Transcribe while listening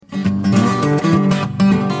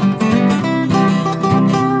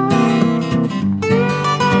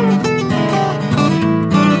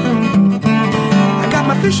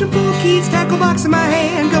keys, tackle box in my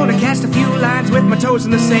hand. Gonna cast a few lines with my toes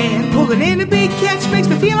in the sand. Pulling in a big catch makes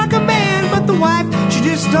me feel like a man. But the wife, she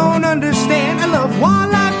just don't understand. I love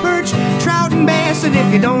walleye, perch, trout, and bass. And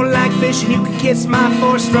if you don't like fishing, you can kiss my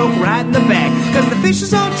four-stroke right in the back. Cause the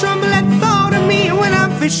fishes all tremble at the thought of me when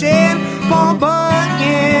I'm fishing Paul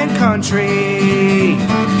Bunyan country.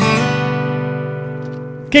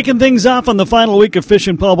 Kicking things off on the final week of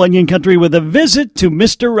Fishing Paul Bunyan Country with a visit to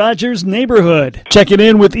Mr. Rogers' neighborhood. Checking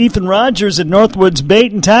in with Ethan Rogers at Northwoods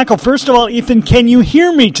Bait and Tackle. First of all, Ethan, can you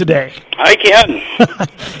hear me today? I can.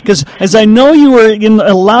 Because as I know you were in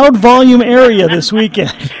a loud volume area this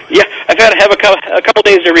weekend. Yeah, I've had to have a couple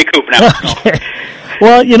days to recoup now. Okay.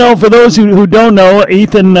 Well, you know, for those who don't know,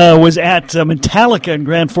 Ethan was at Metallica in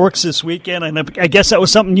Grand Forks this weekend, and I guess that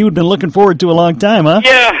was something you'd been looking forward to a long time, huh?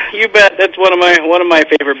 Yeah, you bet. That's one of my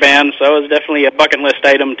favorite bands. So it was definitely a bucket list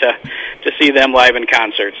item to see them live in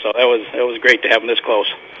concert. So that was great to have them this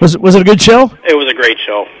close. Was it a good show? It was a great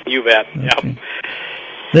show. You bet. Okay. Yeah.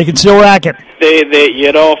 They can still rack it. They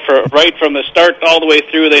right from the start all the way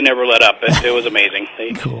through, they never let up. It was amazing.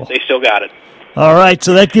 Cool. They still got it. All right,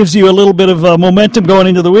 so that gives you a little bit of momentum going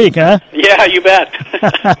into the week, huh? Yeah, you bet.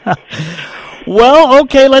 Well,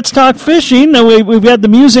 okay, let's talk fishing. We've got the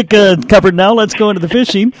music covered now. Let's go into the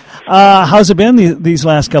fishing. How's it been these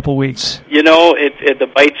last couple weeks? You know, the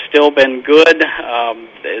bite's still been good.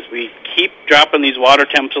 As we keep dropping these water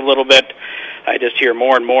temps a little bit, I just hear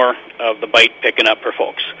more and more of the bite picking up for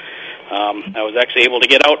folks. I was actually able to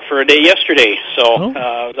get out for a day yesterday, so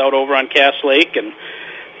I was out over on Cass Lake, and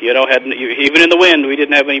you know, even in the wind, we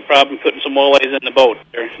didn't have any problem putting some walleyes in the boat.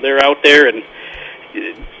 They're out there, and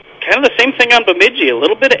kind of the same thing on Bemidji. A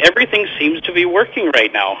little bit of everything seems to be working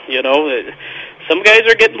right now. You know, some guys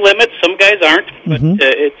are getting limits, some guys aren't, but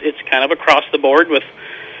it's kind of across the board with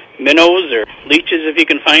minnows or leeches if you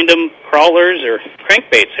can find them, crawlers or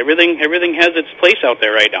crankbaits. Everything has its place out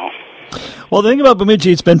there right now. Well, the thing about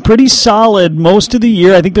Bemidji, it's been pretty solid most of the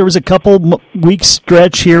year. I think there was a couple weeks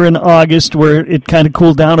stretch here in August where it kind of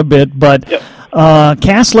cooled down a bit, but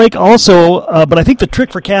Cass Lake also, but I think the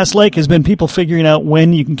trick for Cass Lake has been people figuring out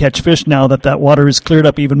when you can catch fish now that water is cleared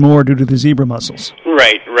up even more due to the zebra mussels.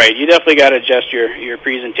 Right. You definitely got to adjust your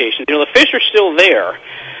presentation. You know, the fish are still there.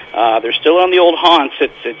 They're still on the old haunts.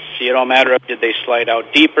 It's a matter of, did they slide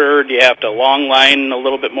out deeper? Do you have to long line a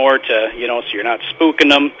little bit more to, so you're not spooking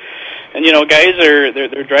them? And, guys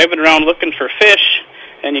they're driving around looking for fish,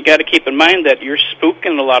 and you got to keep in mind that you're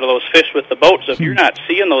spooking a lot of those fish with the boat. So if you're not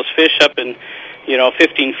seeing those fish up in,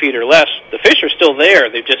 15 feet or less, the fish are still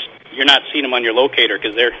there. You're not seeing them on your locator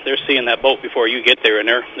because they're seeing that boat before you get there, and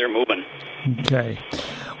they're moving. Okay.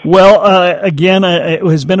 Well, again, it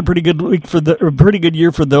has been a pretty good week a pretty good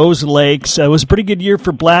year for those lakes. It was a pretty good year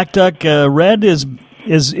for black duck. Red is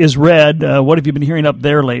red. What have you been hearing up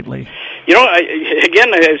there lately?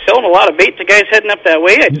 I'm selling a lot of bait to guys heading up that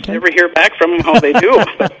way. I just never hear back from them how they do.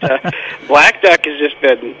 But black duck has just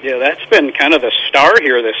been, that's been kind of the star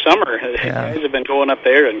here this summer. Yeah. Guys have been going up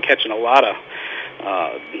there and catching a lot of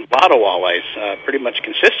walleyes, pretty much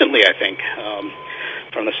consistently, I think,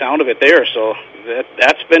 from the sound of it there. So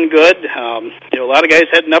that's been good. A lot of guys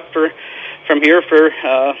heading up from here for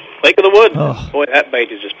Lake of the Woods. Oh. Boy, that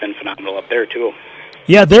bite has just been phenomenal up there too.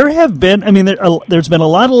 Yeah, there have been. I mean, there's been a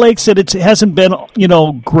lot of lakes that it hasn't been,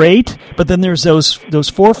 great. But then there's those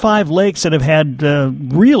 4 or 5 lakes that have had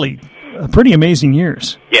really pretty amazing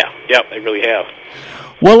years. Yeah, they really have.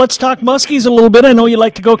 Well, let's talk muskies a little bit. I know you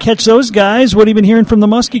like to go catch those guys. What have you been hearing from the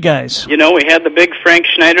muskie guys? We had the big Frank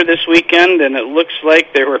Schneider this weekend, and it looks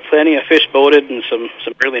like there were plenty of fish boated and some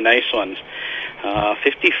really nice ones.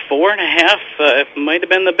 54 and a half might have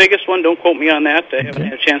been the biggest one. Don't quote me on that. I haven't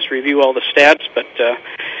had a chance to review all the stats, but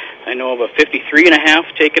I know of a 53 and a half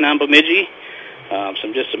taken on Bemidji.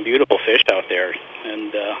 Some beautiful fish out there.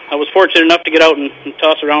 And I was fortunate enough to get out and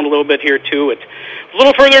toss around a little bit here, too. It's a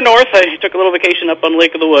little further north. I took a little vacation up on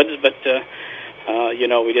Lake of the Woods, but,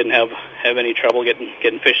 we didn't have any trouble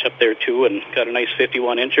getting fish up there, too, and got a nice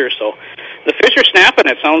 51-incher. So the fish are snapping.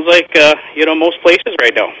 It sounds like, most places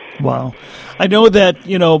right now. Wow. I know that,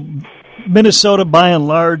 Minnesota, by and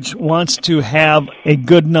large, wants to have a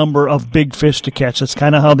good number of big fish to catch. That's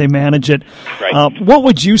kind of how they manage it. Right. What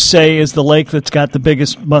would you say is the lake that's got the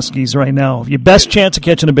biggest muskies right now? Your best chance of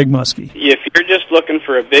catching a big muskie? If you're just looking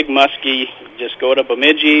for a big muskie, just go to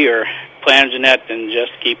Bemidji or Plantagenet and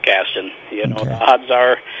just keep casting. The odds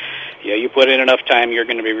are, you put in enough time, you're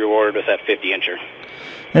going to be rewarded with that 50-incher.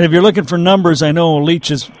 And if you're looking for numbers, I know Leech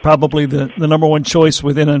is probably the number one choice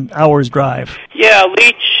within an hour's drive. Yeah,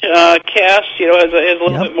 Leech, Cass, has a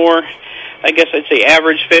little bit more, I guess I'd say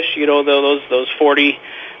average fish, those 40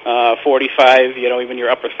 45, even your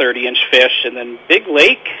upper 30-inch fish. And then Big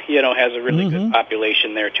Lake, has a really good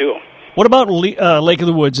population there, too. What about Lake of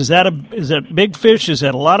the Woods? Is that big fish? Is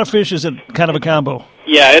that a lot of fish? Is it kind of a combo?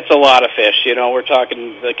 Yeah, it's a lot of fish. We're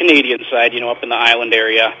talking the Canadian side, up in the island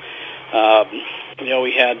area.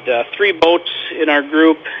 We had 3 boats in our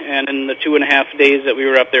group, and in the 2.5 days that we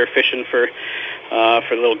were up there fishing for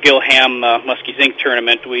the little Gilham Muskie Zink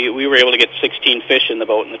tournament, we were able to get 16 fish in the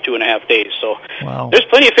boat in the 2.5 days. So There's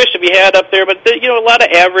plenty of fish to be had up there, but a lot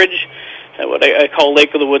of average, what I call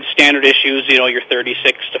Lake of the Woods standard issues. Your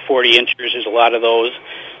 36 to 40 inchers. There's a lot of those.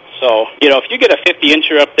 So if you get a 50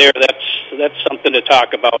 incher up there, that's something to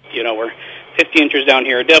talk about. Where 50 inchers down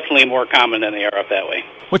here are definitely more common than they are up that way.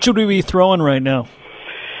 What should we be throwing right now?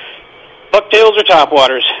 Bucktails or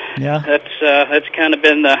topwaters. Yeah. That's kind of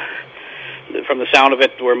been from the sound of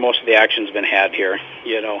it where most of the action's been had here.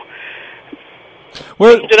 Change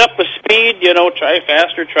it up with speed. Try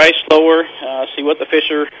faster, try slower. See what the fish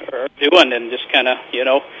are doing, and just kind of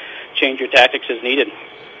change your tactics as needed.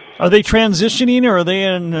 Are they transitioning, or are they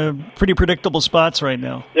in pretty predictable spots right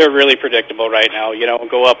now? They're really predictable right now.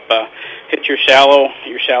 Go up, hit your shallow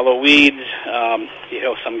weeds.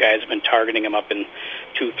 Some guys have been targeting them up in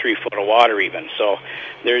 2-3 foot of water even. So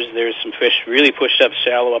there's some fish really pushed up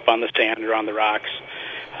shallow up on the sand or on the rocks.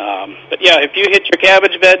 But yeah, if you hit your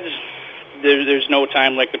cabbage beds, there's no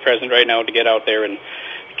time like the present right now to get out there and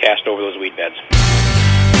cast over those weed beds.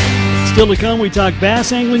 Still to come, we talk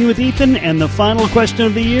bass angling with Ethan, and the final question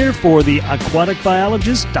of the year for the aquatic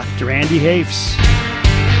biologist, Dr. Andy Hafes.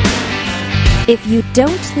 If you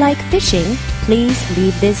don't like fishing, please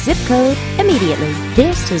leave this zip code immediately.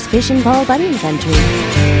 This is Fishin' Paul Bunyan Country.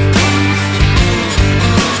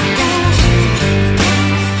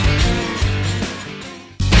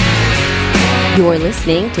 You're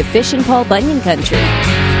listening to Fishin' Paul Bunyan Country.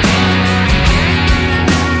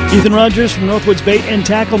 Ethan Rogers from Northwoods Bait and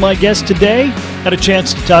Tackle, my guest today. Had a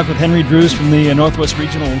chance to talk with Henry Drews from the Northwest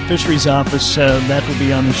Regional Fisheries Office. That will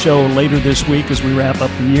be on the show later this week as we wrap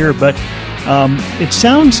up the year. But it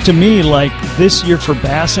sounds to me like this year for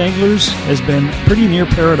bass anglers has been pretty near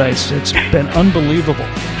paradise. It's been unbelievable.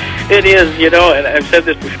 It is, and I've said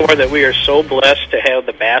this before, that we are so blessed to have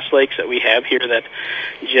the bass lakes that we have here that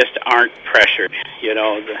just aren't pressured.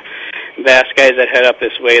 The bass guys that head up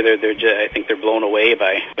this way, I think they're blown away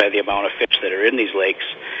by the amount of fish that are in these lakes.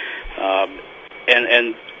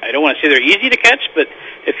 And I don't want to say they're easy to catch, but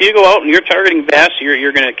if you go out and you're targeting bass,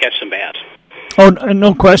 you're going to catch some bass. Oh,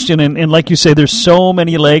 no question. And like you say, there's so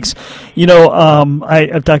many lakes.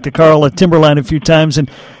 I've talked to Carl at Timberline a few times, and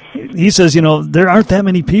he says, there aren't that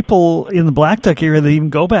many people in the Blackduck area that even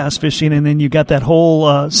go bass fishing, and then you got that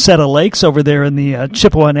whole set of lakes over there in the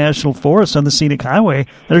Chippewa National Forest on the Scenic Highway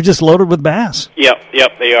that are just loaded with bass. Yep,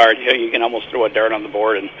 they are. You can almost throw a dart on the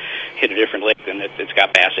board and hit a different lake, and it's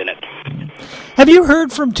got bass in it. Have you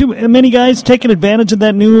heard from too many guys taking advantage of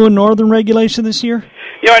that new northern regulation this year?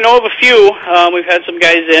 Yeah, I know of a few. We've had some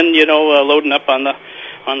guys in, loading up on the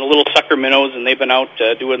little sucker minnows, and they've been out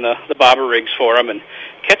doing the bobber rigs for them and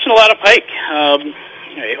catching a lot of pike.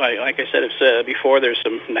 Like I said before, there's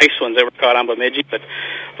some nice ones that were caught on Bemidji, but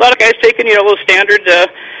a lot of guys taking those standard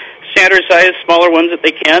size, smaller ones that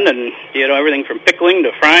they can, and everything from pickling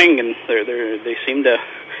to frying, and they seem to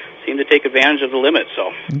take advantage of the limit.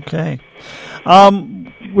 So okay.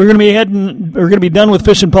 We're going to be done with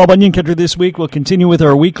Fishin' Paul Bunyan Country this week. We'll continue with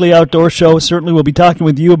our weekly outdoor show. Certainly we'll be talking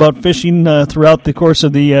with you about fishing throughout the course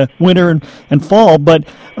of the winter and fall. But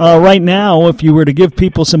right now, if you were to give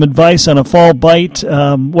people some advice on a fall bite,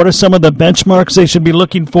 what are some of the benchmarks they should be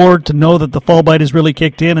looking for to know that the fall bite has really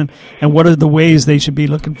kicked in, and what are the ways they should be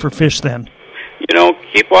looking for fish then?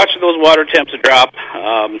 Keep watching those water temps drop.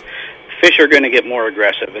 Fish are going to get more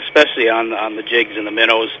aggressive, especially on the jigs and the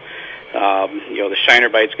minnows. The shiner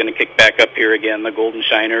bite's going to kick back up here again, the golden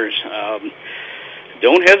shiners.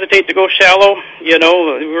 Don't hesitate to go shallow.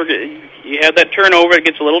 You have that turnover. It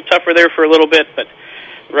gets a little tougher there for a little bit, but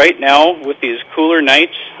right now, with these cooler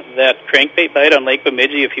nights, that crankbait bite on Lake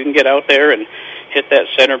Bemidji, if you can get out there and hit that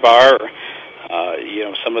center bar or,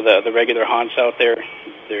 some of the regular haunts out there,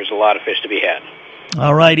 there's a lot of fish to be had.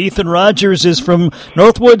 All right, Ethan Rogers is from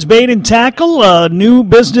Northwoods Bait and Tackle, new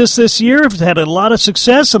business this year. Had a lot of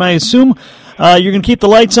success, and I assume you're going to keep the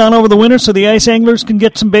lights on over the winter so the ice anglers can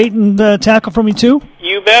get some bait and tackle from you too?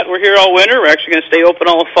 You bet. We're here all winter. We're actually going to stay open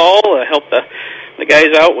all fall, help the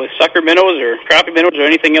guys out with sucker minnows or crappie minnows or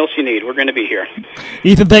anything else you need. We're going to be here.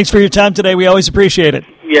 Ethan, thanks for your time today. We always appreciate it.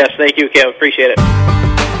 Yes, thank you, Kev. Appreciate it.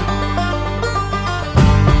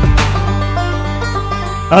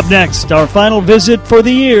 Up next, our final visit for the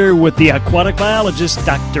year with the aquatic biologist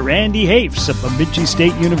Dr. Andy Hafes of Bemidji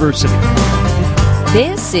State University.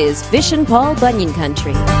 This is Fishin' Paul Bunyan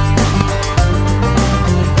Country.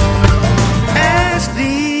 Ask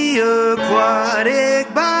the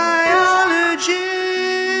aquatic biologist.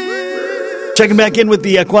 Checking back in with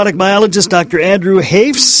the aquatic biologist, Dr. Andrew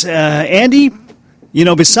Hafes. Andy,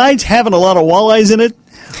 besides having a lot of walleyes in it,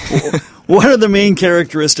 what are the main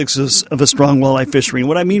characteristics of a strong walleye fishery? And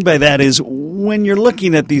what I mean by that is when you're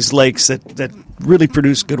looking at these lakes that really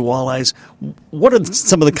produce good walleyes, what are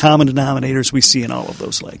some of the common denominators we see in all of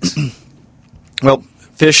those lakes? Well,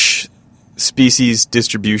 fish species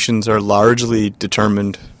distributions are largely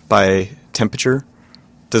determined by temperature,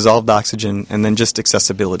 dissolved oxygen, and then just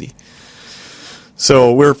accessibility.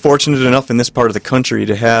 So we're fortunate enough in this part of the country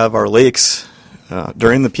to have our lakes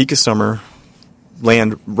during the peak of summer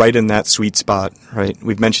land right in that sweet spot, right?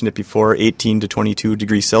 We've mentioned it before, 18 to 22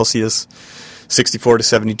 degrees Celsius, 64 to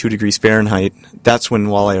 72 degrees Fahrenheit. That's when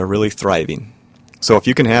walleye are really thriving. So if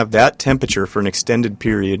you can have that temperature for an extended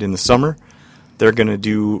period in the summer, they're going to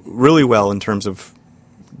do really well in terms of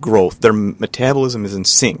growth. Their metabolism is in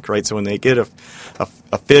sync, right? So when they get a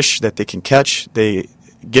fish that they can catch, they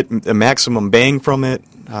get a maximum bang from it.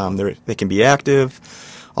 They can be active,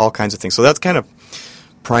 all kinds of things. So that's kind of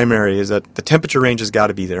primary, is that the temperature range has got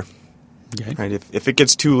to be there. Okay. Right? If it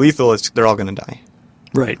gets too lethal, they're all going to die.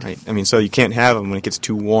 Right. Right. I mean, so you can't have them when it gets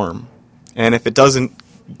too warm. And if it doesn't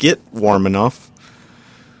get warm enough,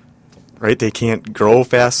 right, they can't grow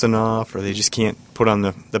fast enough, or they just can't put on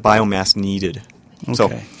the biomass needed. Okay. So,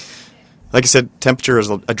 like I said, temperature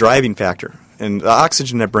is a driving factor. And the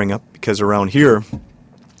oxygen I bring up, because around here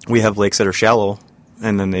we have lakes that are shallow,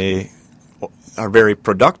 and then they are very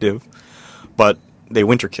productive, but they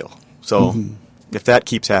winter kill. So if that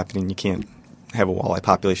keeps happening, you can't have a walleye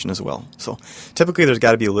population as well. So typically there's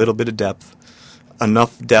got to be a little bit of depth,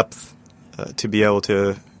 enough depth to be able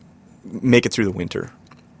to make it through the winter.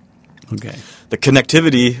 Okay. The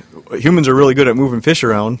connectivity, humans are really good at moving fish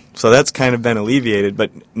around, so that's kind of been alleviated.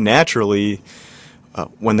 But naturally,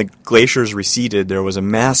 when the glaciers receded, there was a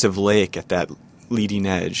massive lake at that leading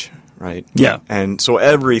edge, right? Yeah. And so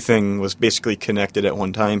everything was basically connected at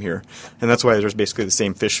one time here. And that's why there's basically the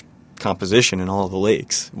same fish composition in all of the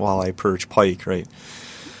lakes, walleye, perch, pike, right?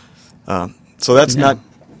 So that's not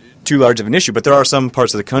too large of an issue, but there are some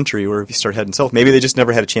parts of the country where if you start heading south, maybe they just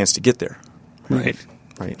never had a chance to get there. Right.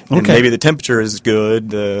 Right. Okay. And maybe the temperature is good,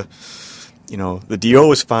 the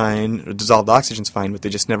DO is fine, or dissolved oxygen is fine, but they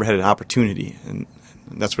just never had an opportunity. And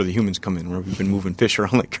that's where the humans come in, where we've been moving fish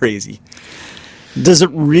around like crazy. Does it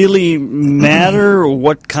really matter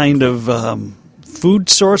what kind of food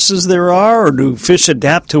sources there are, or do fish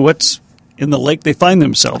adapt to what's in the lake they find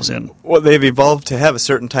themselves in? Well, they've evolved to have a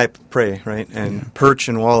certain type of prey, right? And perch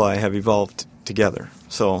and walleye have evolved together.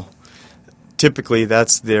 So typically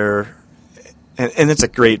that's their... And it's a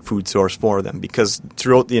great food source for them, because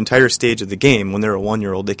throughout the entire stage of the game, when they're a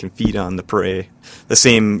 1-year-old, they can feed on the prey, the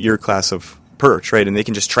same year class of perch, right? And they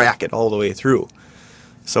can just track it all the way through.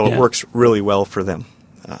 So it works really well for them.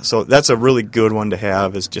 So that's a really good one to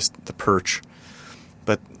have, is just the perch.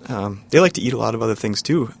 But they like to eat a lot of other things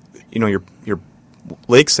too. Your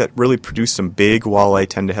lakes that really produce some big walleye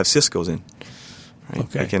tend to have ciscos in.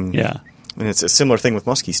 Right? Okay. And it's a similar thing with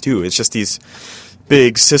muskies too. It's just these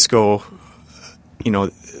big cisco,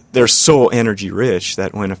 they're so energy rich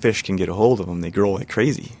that when a fish can get a hold of them, they grow like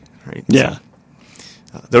crazy. Right? Yeah.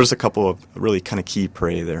 So, there's a couple of really kind of key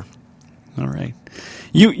prey there. All right.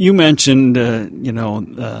 You mentioned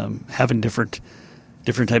having different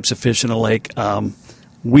types of fish in a lake.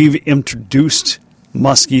 We've introduced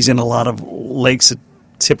muskies in a lot of lakes that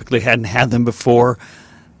typically hadn't had them before.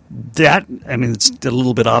 It's a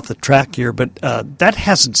little bit off the track here, but that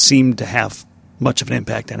hasn't seemed to have much of an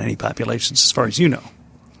impact on any populations, as far as you know,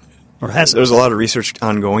 or has it? There's a lot of research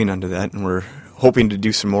ongoing onto that, and we're hoping to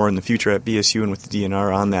do some more in the future at BSU and with the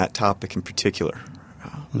DNR on that topic in particular.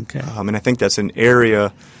 Okay. And I think that's an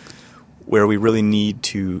area where we really need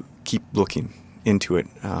to keep looking into it.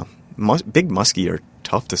 Big muskie are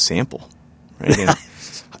tough to sample, right?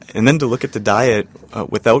 And then to look at the diet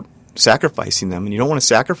without sacrificing them. And you don't want to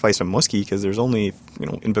sacrifice a muskie because there's only,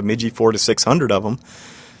 in Bemidji 400 to 600 of them.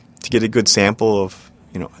 To get a good sample of,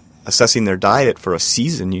 assessing their diet for a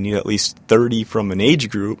season, you need at least 30 from an age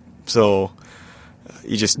group. So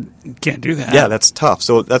you just can't do that. Yeah, that's tough.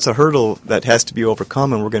 So that's a hurdle that has to be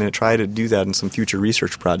overcome, and we're going to try to do that in some future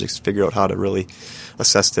research projects to figure out how to really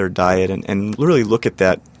assess their diet and really look at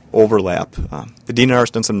that overlap. The DNR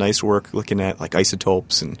has done some nice work looking at like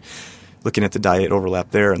isotopes and looking at the diet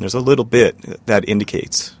overlap there, and there's a little bit that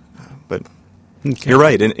indicates. But Okay. You're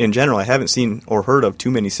right. In general, I haven't seen or heard of too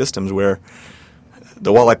many systems where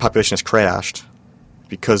the walleye population has crashed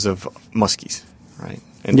because of muskies, right?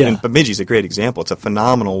 And Bemidji is a great example. It's a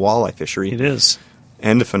phenomenal walleye fishery. It is.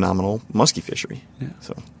 And a phenomenal muskie fishery. Yeah.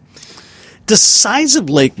 So, does size of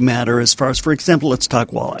lake matter as far as, for example, let's talk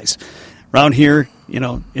walleyes. Around here,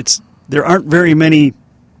 there aren't very many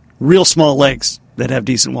real small lakes that have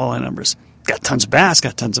decent walleye numbers. Got tons of bass, a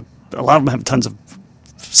lot of them have tons of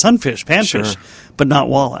sunfish, panfish, but not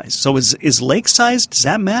walleyes. So is lake size, does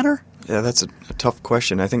that matter? Yeah, that's a tough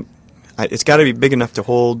question. I think it's got to be big enough to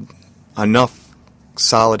hold enough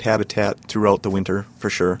solid habitat throughout the winter, for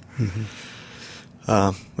sure. Mm-hmm.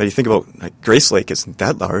 But you think about Grace Lake isn't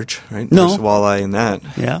that large, right? No. There's walleye in that.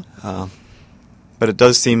 Yeah. But it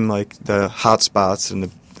does seem like the hot spots and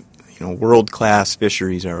the world-class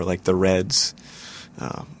fisheries are like the reds,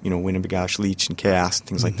 Winnebagoche, leech, and cast,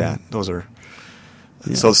 things like that. Those are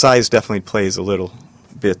so size definitely plays a little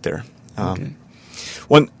bit there. Okay.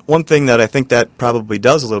 One thing that I think that probably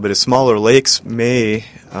does a little bit is smaller lakes may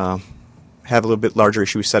have a little bit larger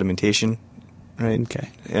issue with sedimentation, right? Okay.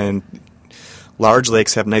 And large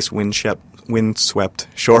lakes have nice wind-swept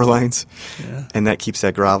shorelines, and that keeps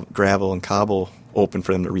that gravel and cobble open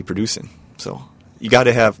for them to reproduce in. So you got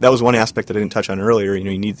to have, that was one aspect that I didn't touch on earlier.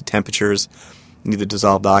 You need the temperatures, you need the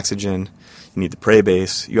dissolved oxygen, you need the prey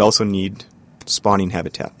base. You also need spawning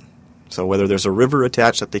habitat. So whether there's a river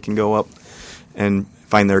attached that they can go up and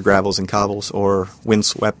find their gravels and cobbles, or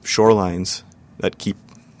wind-swept shorelines that keep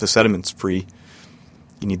the sediments free,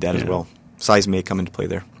 you need that as well. Size may come into play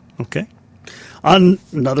there. Okay.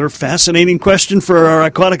 Another fascinating question for our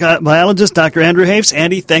aquatic biologist, Dr. Andrew Hafs.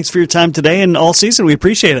 Andy, thanks for your time today and all season. We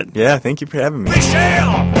appreciate it. Yeah, thank you for having me.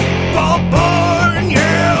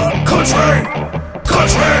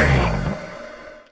 Country.